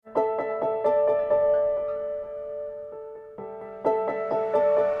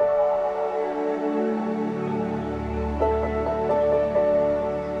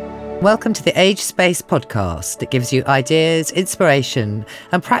Welcome to the Age Space podcast that gives you ideas, inspiration,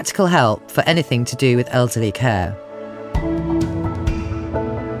 and practical help for anything to do with elderly care.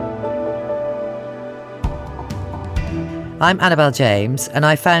 I'm Annabelle James, and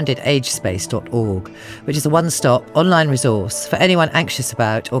I founded agespace.org, which is a one-stop online resource for anyone anxious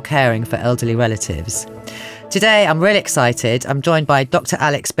about or caring for elderly relatives. Today, I'm really excited. I'm joined by Dr.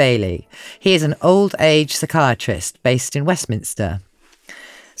 Alex Bailey. He is an old age psychiatrist based in Westminster.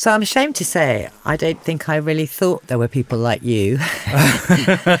 So I'm ashamed to say, I don't think I really thought there were people like you.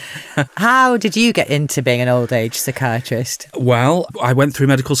 How did you get into being an old age psychiatrist? Well, I went through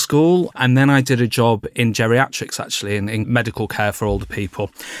medical school and then I did a job in geriatrics, actually, in medical care for older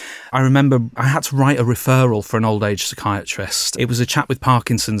people. I remember I had to write a referral for an old age psychiatrist. It was a chap with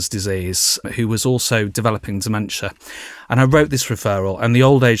Parkinson's disease who was also developing dementia. And I wrote this referral and the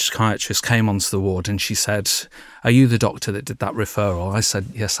old age psychiatrist came onto the ward and she said, "Are you the doctor that did that referral?" I said,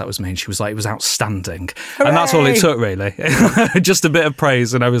 "Yes, that was me." And she was like, "It was outstanding." Hooray! And that's all it took, really. Just a bit of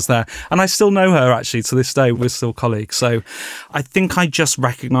praise and I was there. And I still know her, actually, to this day. We're still colleagues. So I think I just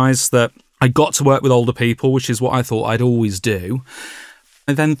recognised that I got to work with older people, which is what I thought I'd always do.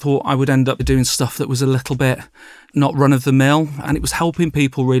 I then thought I would end up doing stuff that was a little bit not run-of-the-mill, and it was helping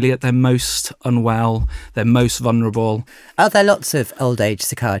people really at their most unwell, their most vulnerable. Are there lots of old age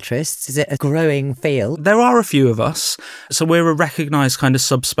psychiatrists? Is it a growing field? There are a few of us, so we're a recognised kind of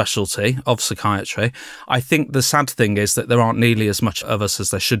subspecialty of psychiatry. I think the sad thing is that there aren't nearly as much of us as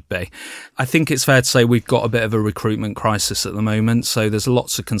there should be. I think it's fair to say we've got a bit of a recruitment crisis at the moment, so there's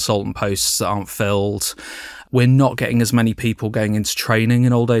lots of consultant posts that aren't filled. We're not getting as many people going into training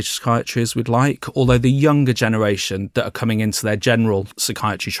in old age psychiatry as we'd like, although the younger generation that are coming into their general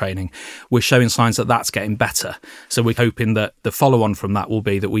psychiatry training, we're showing signs that that's getting better. So we're hoping that the follow-on from that will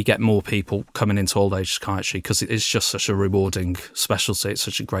be that we get more people coming into old age psychiatry because it is just such a rewarding specialty. It's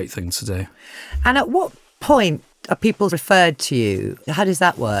such a great thing to do. And at what point are people referred to you? How does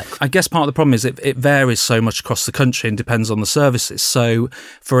that work? I guess part of the problem is it varies so much across the country and depends on the services. So,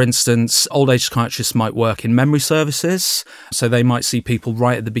 for instance, old age psychiatrists might work in memory services. So they might see people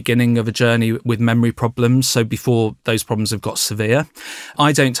right at the beginning of a journey with memory problems, so before those problems have got severe.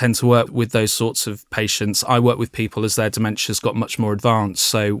 I don't tend to work with those sorts of patients. I work with people as their dementia's got much more advanced.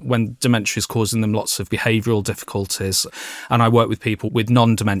 So when dementia is causing them lots of behavioural difficulties, and I work with people with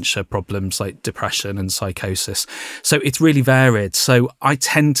non-dementia problems like depression and psychosis. So it's really varied. So I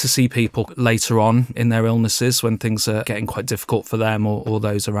tend to see people later on in their illnesses when things are getting quite difficult for them or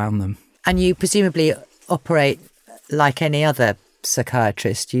those around them. And you presumably operate like any other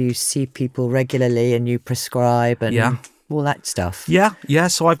psychiatrist. You see people regularly and you prescribe and all that stuff. Yeah.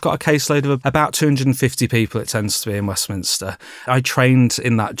 So I've got a caseload of about 250 people, it tends to be, in Westminster. I trained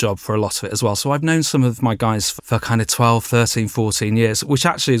in that job for a lot of it as well. So I've known some of my guys for kind of 12, 13, 14 years, which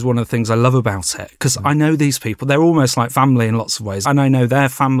actually is one of the things I love about it, because I know these people. They're almost like family in lots of ways. And I know their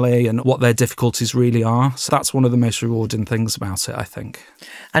family and what their difficulties really are. So that's one of the most rewarding things about it, I think.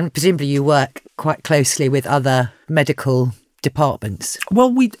 And presumably you work quite closely with other medical departments?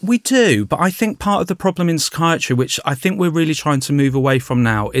 Well, we do, but I think part of the problem in psychiatry, which I think we're really trying to move away from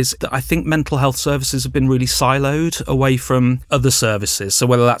now, is that I think mental health services have been really siloed away from other services. So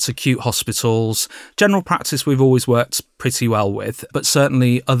whether that's acute hospitals, general practice we've always worked pretty well with, but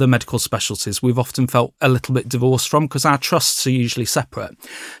certainly other medical specialties we've often felt a little bit divorced from because our trusts are usually separate.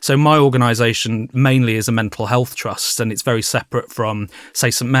 So my organisation mainly is a mental health trust and it's very separate from, say,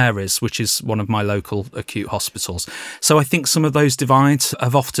 St Mary's, which is one of my local acute hospitals. So I think some of those divides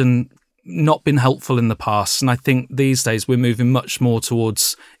have often not been helpful in the past. And I think these days we're moving much more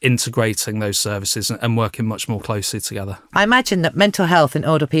towards integrating those services and working much more closely together. I imagine that mental health in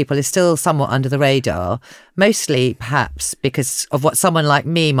older people is still somewhat under the radar, mostly perhaps because of what someone like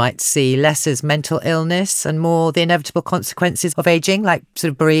me might see less as mental illness and more the inevitable consequences of ageing, like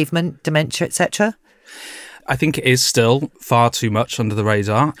sort of bereavement, dementia, etc. I think it is still far too much under the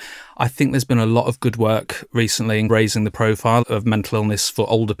radar. I think there's been a lot of good work recently in raising the profile of mental illness for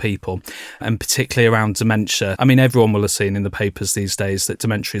older people, and particularly around dementia. I mean, everyone will have seen in the papers these days that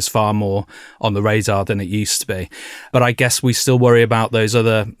dementia is far more on the radar than it used to be. But I guess we still worry about those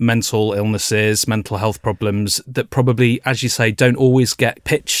other mental illnesses, mental health problems that probably, as you say, don't always get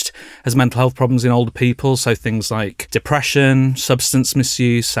pitched as mental health problems in older people. So things like depression, substance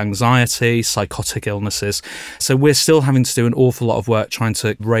misuse, anxiety, psychotic illnesses. So we're still having to do an awful lot of work trying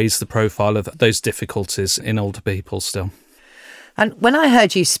to raise the profile of those difficulties in older people still. And when I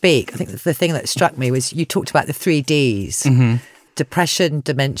heard you speak, I think the thing that struck me was you talked about the 3 Ds, depression,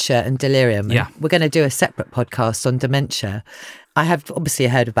 dementia and delirium. Yeah. And we're going to do a separate podcast on dementia. I have obviously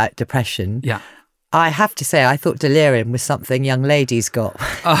heard about depression. Yeah. I have to say, I thought delirium was something young ladies got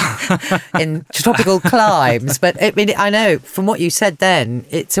in tropical climes. But I mean, I know from what you said then,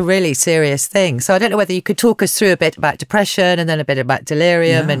 it's a really serious thing. So I don't know whether you could talk us through a bit about depression and then a bit about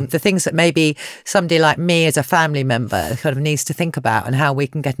delirium and the things that maybe somebody like me as a family member kind of needs to think about and how we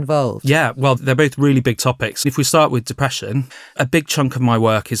can get involved. Yeah, well, they're both really big topics. If we start with depression, a big chunk of my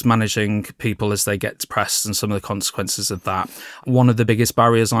work is managing people as they get depressed and some of the consequences of that. One of the biggest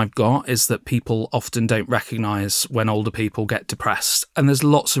barriers I've got is that people often don't recognise when older people get depressed. And there's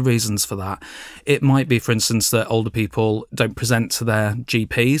lots of reasons for that. It might be, for instance, that older people don't present to their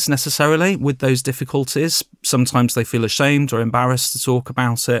GPs necessarily with those difficulties. Sometimes they feel ashamed or embarrassed to talk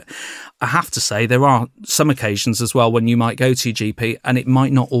about it. I have to say, there are some occasions as well when you might go to your GP and it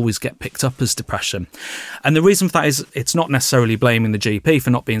might not always get picked up as depression. And the reason for that is it's not necessarily blaming the GP for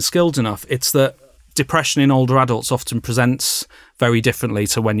not being skilled enough. It's that depression in older adults often presents very differently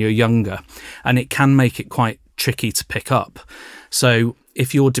to when you're younger, and it can make it quite tricky to pick up. So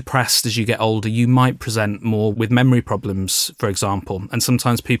if you're depressed as you get older, you might present more with memory problems, for example. And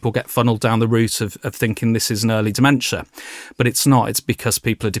sometimes people get funneled down the route of thinking this is an early dementia, but it's not. It's because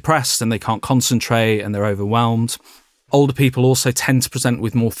people are depressed and they can't concentrate and they're overwhelmed. Older people also tend to present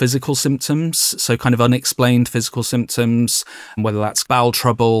with more physical symptoms, so kind of unexplained physical symptoms, whether that's bowel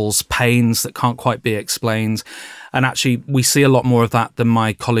troubles, pains that can't quite be explained. And actually, we see a lot more of that than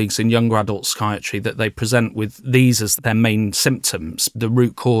my colleagues in younger adult psychiatry, that they present with these as their main symptoms. The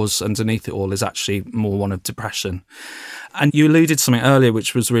root cause underneath it all is actually more one of depression. And you alluded to something earlier,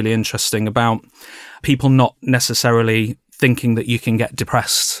 which was really interesting, about people not necessarily thinking that you can get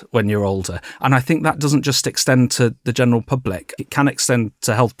depressed when you're older. And I think that doesn't just extend to the general public. It can extend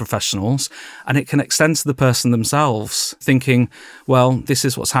to health professionals, and it can extend to the person themselves, thinking, well, this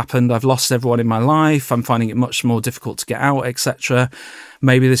is what's happened. I've lost everyone in my life. I'm finding it much more difficult to get out, etc.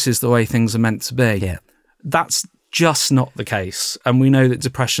 Maybe this is the way things are meant to be. Yeah. That's just not the case. And we know that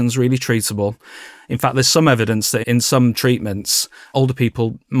depression's really treatable. In fact, there's some evidence that in some treatments, older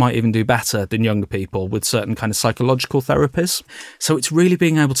people might even do better than younger people with certain kind of psychological therapies. So it's really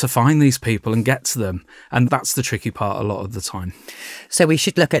being able to find these people and get to them. And that's the tricky part a lot of the time. So we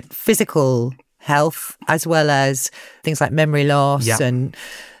should look at physical health as well as things like memory loss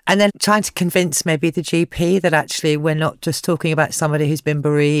and then trying to convince maybe the GP that actually we're not just talking about somebody who's been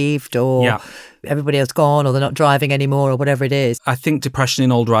bereaved or everybody else gone or they're not driving anymore or whatever it is. I think depression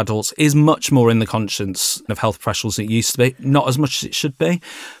in older adults is much more in the conscience of health professionals than it used to be. Not as much as it should be.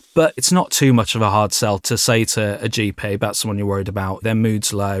 But it's not too much of a hard sell to say to a GP about someone you're worried about, their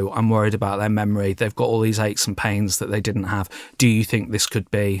mood's low, I'm worried about their memory, they've got all these aches and pains that they didn't have. Do you think this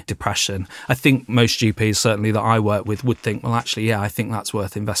could be depression? I think most GPs, certainly that I work with, would think, well, actually, I think that's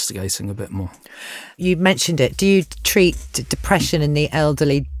worth investigating a bit more. You mentioned it. Do you treat depression in the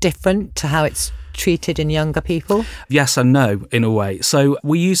elderly different to how it's treated in younger people? Yes and no, in a way. So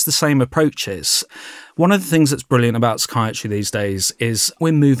we use the same approaches. One of the things that's brilliant about psychiatry these days is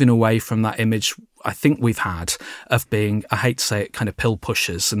we're moving away from that image I think we've had of being, I hate to say it, kind of pill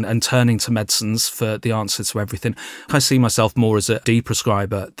pushers and turning to medicines for the answer to everything. I see myself more as a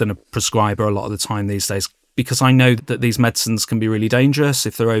de-prescriber than a prescriber a lot of the time these days, because I know that these medicines can be really dangerous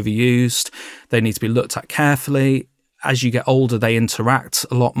if they're overused. They need to be looked at carefully. As you get older, they interact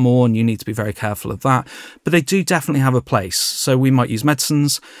a lot more and you need to be very careful of that. But they do definitely have a place. So we might use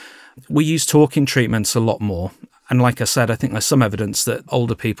medicines. We use talking treatments a lot more. And like I said, I think there's some evidence that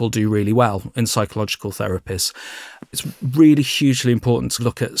older people do really well in psychological therapies. It's really hugely important to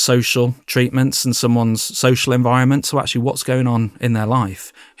look at social treatments and someone's social environment. So actually what's going on in their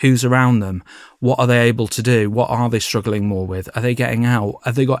life? Who's around them? What are they able to do? What are they struggling more with? Are they getting out?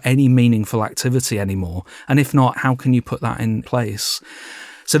 Have they got any meaningful activity anymore? And if not, how can you put that in place?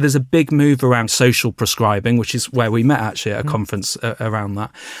 So there's a big move around social prescribing, which is where we met actually at a conference around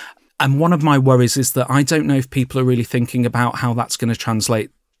that. And one of my worries is that I don't know if people are really thinking about how that's going to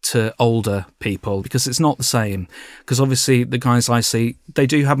translate to older people, because it's not the same. Because obviously the guys I see, they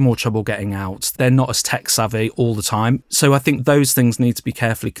do have more trouble getting out. They're not as tech savvy all the time. So I think those things need to be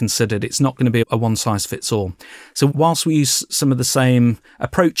carefully considered. It's not going to be a one size fits all. So whilst we use some of the same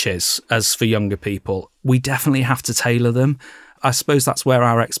approaches as for younger people, we definitely have to tailor them. I suppose that's where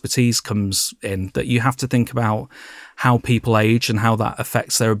our expertise comes in, that you have to think about how people age and how that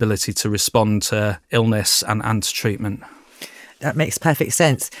affects their ability to respond to illness and to treatment. That makes perfect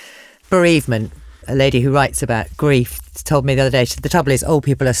sense. Bereavement. A lady who writes about grief told me the other day, the trouble is old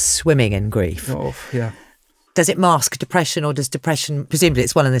people are swimming in grief. Oh, yeah. Does it mask depression, or does depression, presumably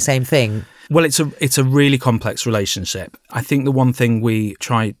it's one and the same thing? Well, it's a really complex relationship. I think the one thing we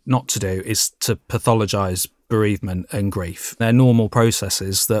try not to do is to pathologise bereavement and grief. They're normal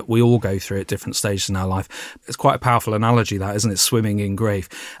processes that we all go through at different stages in our life. It's quite a powerful analogy, that, isn't it? Swimming in grief.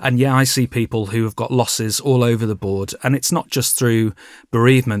 And yeah, I see people who have got losses all over the board. And it's not just through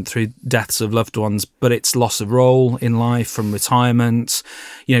bereavement, through deaths of loved ones, but it's loss of role in life from retirement,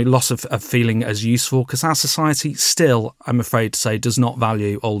 loss of feeling as useful, because our society still, I'm afraid to say, does not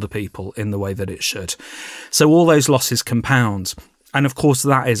value older people in the way that it should. So all those losses compound. And of course,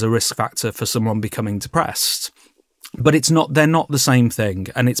 that is a risk factor for someone becoming depressed. But they're not the same thing.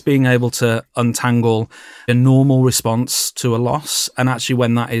 And it's being able to untangle a normal response to a loss, and actually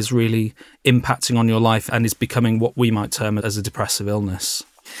when that is really impacting on your life and is becoming what we might term as a depressive illness.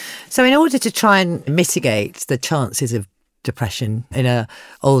 So in order to try and mitigate the chances of depression in an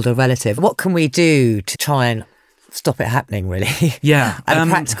older relative, what can we do to try and stop it happening, really? Yeah. At a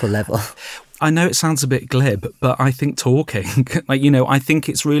practical level. I know it sounds a bit glib, but I think talking, I think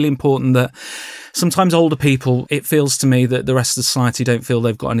it's really important that sometimes older people, it feels to me that the rest of society don't feel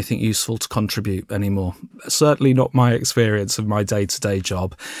they've got anything useful to contribute anymore. Certainly not my experience of my day-to-day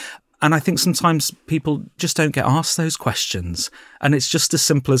job. And I think sometimes people just don't get asked those questions. And it's just as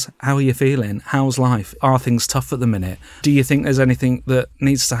simple as, how are you feeling? How's life? Are things tough at the minute? Do you think there's anything that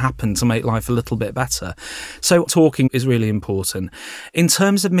needs to happen to make life a little bit better? So talking is really important. In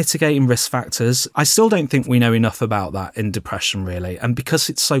terms of mitigating risk factors, I still don't think we know enough about that in depression, really. And because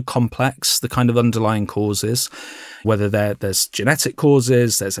it's so complex, the kind of underlying causes, whether there's genetic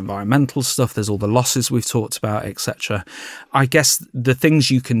causes, there's environmental stuff, there's all the losses we've talked about, etc. I guess the things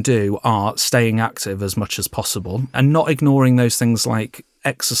you can do are staying active as much as possible and not ignoring those things like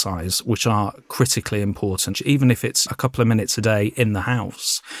exercise, which are critically important, even if it's a couple of minutes a day in the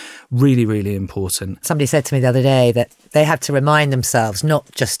house. Really, really important. Somebody said to me the other day that they had to remind themselves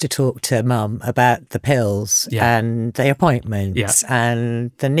not just to talk to mum about the pills and the appointments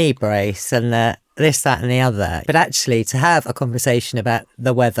and the knee brace and the this, that and the other, but actually to have a conversation about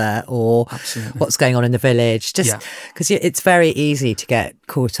the weather or what's going on in the village, just because it's very easy to get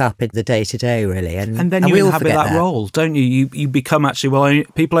caught up in the day-to-day, really. And then you inhabit that role, don't you? You become actually,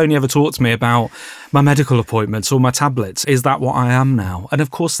 people only ever talk to me about my medical appointments or my tablets. Is that what I am now? And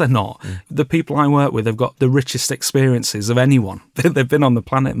of course they're not. The people I work with have got the richest experiences of anyone. They've been on the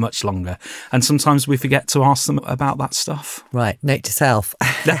planet much longer. And sometimes we forget to ask them about that stuff. Right, note to self.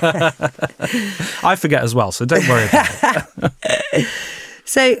 I forget as well, so don't worry about it.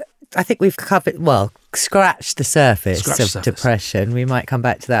 So I think we've scratched the surface of depression. We might come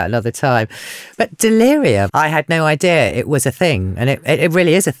back to that another time. But delirium, I had no idea it was a thing. And it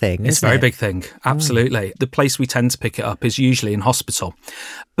really is a thing, It's a very big thing, absolutely. The place we tend to pick it up is usually in hospital,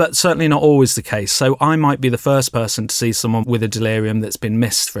 but certainly not always the case. So I might be the first person to see someone with a delirium that's been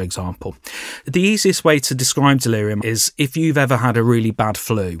missed, for example. The easiest way to describe delirium is if you've ever had a really bad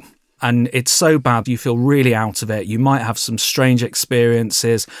flu. And it's so bad, you feel really out of it. You might have some strange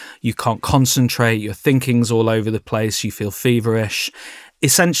experiences. You can't concentrate. Your thinking's all over the place. You feel feverish.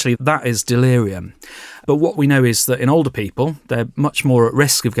 Essentially, that is delirium. But what we know is that in older people, they're much more at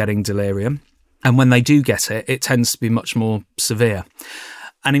risk of getting delirium. And when they do get it, it tends to be much more severe.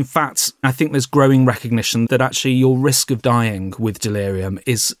 And in fact, I think there's growing recognition that actually your risk of dying with delirium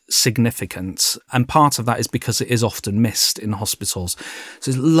is significant. And part of that is because it is often missed in hospitals.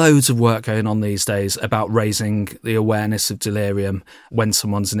 So there's loads of work going on these days about raising the awareness of delirium when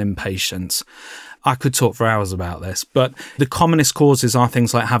someone's an inpatient. I could talk for hours about this, but the commonest causes are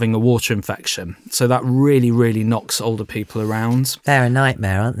things like having a water infection. So that really, really knocks older people around. They're a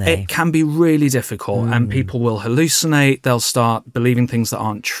nightmare, aren't they? It can be really difficult and people will hallucinate. They'll start believing things that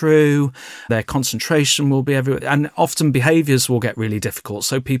aren't true. Their concentration will be everywhere. And often behaviours will get really difficult.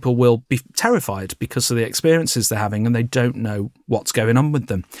 So people will be terrified because of the experiences they're having and they don't know what's going on with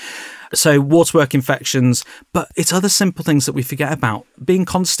them. So waterwork infections, but it's other simple things that we forget about. Being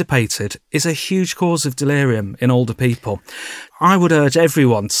constipated is a huge cause of delirium in older people. I would urge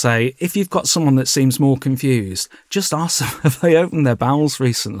everyone to say, if you've got someone that seems more confused, just ask them if they opened their bowels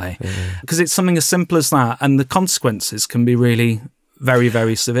recently. Because it's something as simple as that, and the consequences can be really very,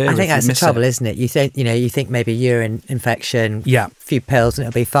 very severe. I think that's the trouble, isn't it? You think maybe urine infection, a few pills and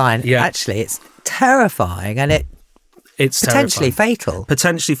it'll be fine. Yeah. Actually, it's terrifying, and it's potentially fatal.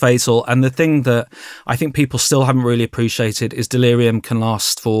 Potentially fatal. And the thing that I think people still haven't really appreciated is delirium can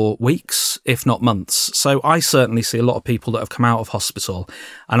last for weeks, if not months. So I certainly see a lot of people that have come out of hospital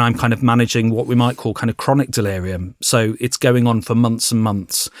and I'm kind of managing what we might call kind of chronic delirium. So it's going on for months and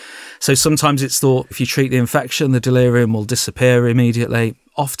months. So sometimes it's thought if you treat the infection, the delirium will disappear immediately.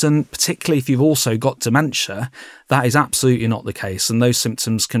 Often, particularly if you've also got dementia, that is absolutely not the case. And those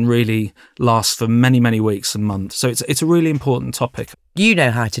symptoms can really last for many, many weeks and months. So it's a really important topic. You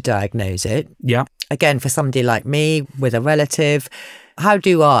know how to diagnose it. Yeah. again, for somebody like me with a relative, how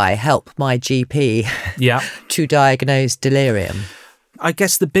do I help my GP to diagnose delirium? I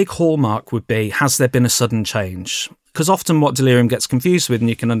guess the big hallmark would be, has there been a sudden change? Because often what delirium gets confused with, and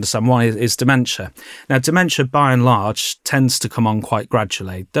you can understand why, is dementia. Now, dementia, by and large, tends to come on quite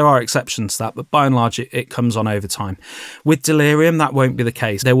gradually. There are exceptions to that, but by and large, it comes on over time. With delirium, that won't be the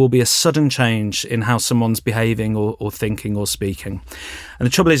case. There will be a sudden change in how someone's behaving or thinking or speaking. And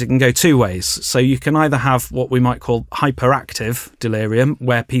the trouble is, it can go two ways. So you can either have what we might call hyperactive delirium,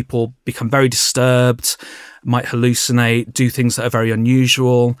 where people become very disturbed, might hallucinate, do things that are very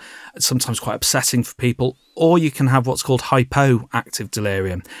unusual, sometimes quite upsetting for people. Or you can have what's called hypoactive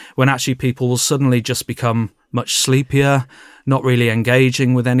delirium, when actually people will suddenly just become much sleepier, not really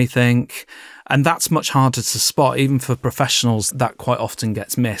engaging with anything. And that's much harder to spot, even for professionals. That quite often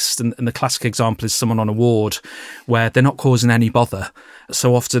gets missed. And the classic example is someone on a ward where they're not causing any bother.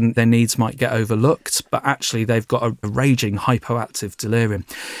 So often their needs might get overlooked, but actually they've got a raging hypoactive delirium.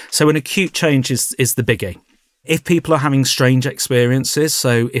 So an acute change is the biggie. If people are having strange experiences,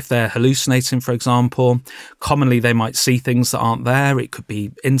 so if they're hallucinating, for example, commonly they might see things that aren't there. It could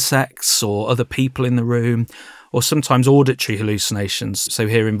be insects or other people in the room, or sometimes auditory hallucinations, so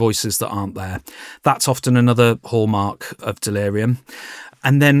hearing voices that aren't there. That's often another hallmark of delirium.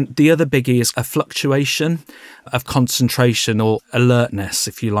 And then the other biggie is a fluctuation of concentration or alertness,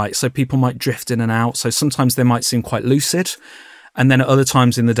 if you like. So people might drift in and out. So sometimes they might seem quite lucid, and then at other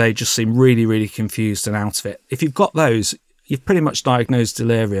times in the day just seem really, really confused and out of it. If you've got those, you've pretty much diagnosed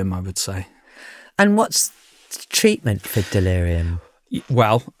delirium, I would say. And what's the treatment for delirium?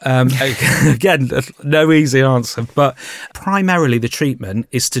 Well, again, no easy answer, but primarily the treatment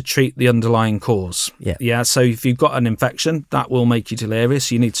is to treat the underlying cause. Yeah. So if you've got an infection, that will make you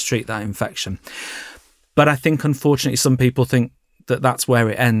delirious. You need to treat that infection. But I think, unfortunately, some people think that that's where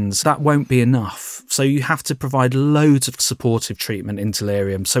it ends. That won't be enough. So you have to provide loads of supportive treatment in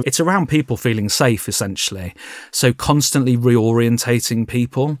delirium. So it's around people feeling safe, essentially. So constantly reorientating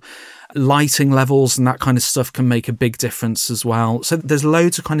people. Lighting levels and that kind of stuff can make a big difference as well. So there's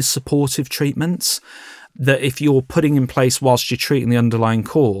loads of kind of supportive treatments that if you're putting in place whilst you're treating the underlying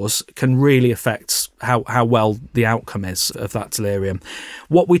cause can really affect how well the outcome is of that delirium.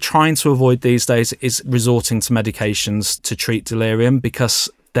 What we're trying to avoid these days is resorting to medications to treat delirium because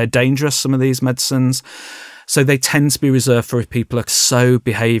they're dangerous, some of these medicines. So they tend to be reserved for if people are so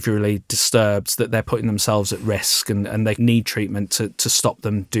behaviourally disturbed that they're putting themselves at risk and they need treatment to stop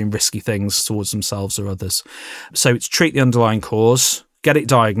them doing risky things towards themselves or others. So it's treat the underlying cause, get it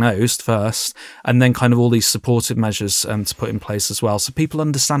diagnosed first, and then kind of all these supportive measures to put in place as well so people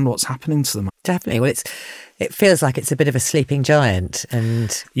understand what's happening to them. Definitely. Well, it feels like it's a bit of a sleeping giant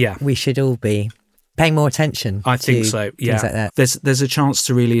and we should all be paying more attention. I think so, yeah. Things like that. There's a chance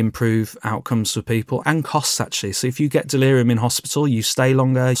to really improve outcomes for people and costs, actually. So if you get delirium in hospital, you stay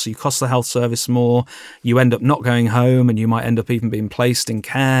longer, so you cost the health service more, you end up not going home, and you might end up even being placed in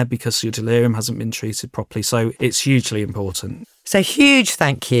care because your delirium hasn't been treated properly. So it's hugely important. So huge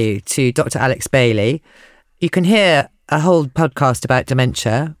thank you to Dr. Alex Bailey. You can hear a whole podcast about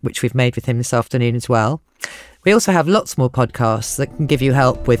dementia, which we've made with him this afternoon as well. We also have lots more podcasts that can give you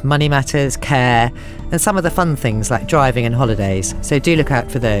help with money matters, care, and some of the fun things like driving and holidays. So do look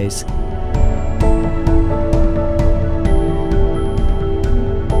out for those.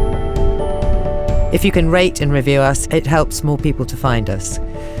 If you can rate and review us, it helps more people to find us.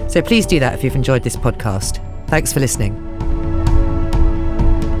 So please do that if you've enjoyed this podcast. Thanks for listening.